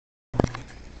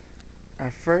Our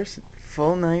first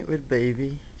full night with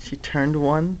baby. She turned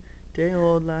 1 day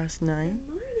old last night. Good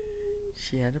morning.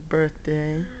 She had a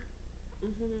birthday.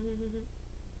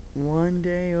 1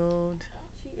 day old.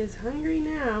 She is hungry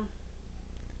now.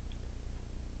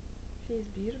 She is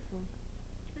beautiful.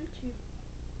 Aren't you?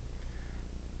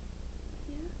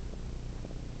 Yeah?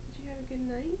 Did you have a good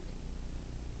night?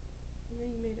 I know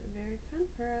you made it very fun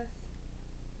for us.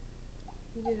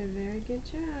 You did a very good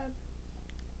job.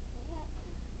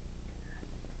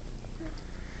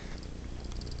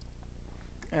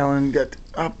 Ellen got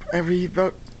up every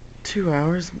about 2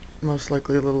 hours, most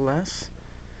likely a little less,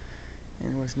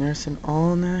 and was nursing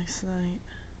all night.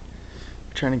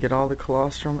 Trying to get all the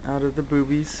colostrum out of the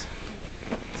boobies.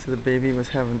 So the baby was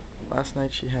having, last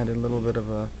night she had a little bit of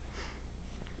a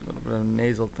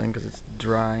nasal thing because it's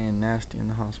dry and nasty in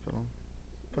the hospital.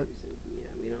 But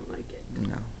yeah, we don't like it.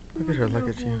 no. Look at her, look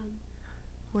at you.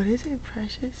 What is it,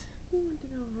 precious? We want to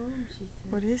go home, she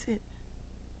said. What is it?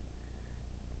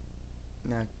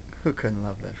 Now, who couldn't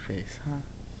love that face, huh?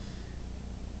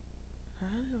 Huh,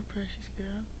 little precious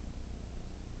girl?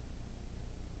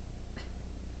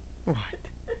 What?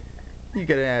 You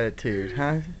got an attitude,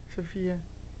 huh, Sophia?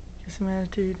 Got some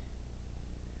attitude?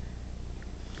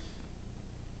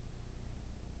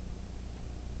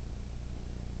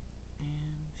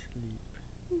 And sleep.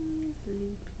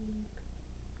 Sleep.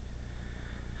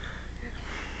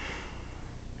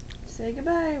 Say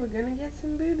goodbye. We're gonna get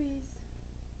some boobies.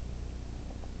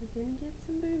 We're gonna get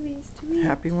some boobies to eat.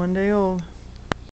 Happy 1 day old.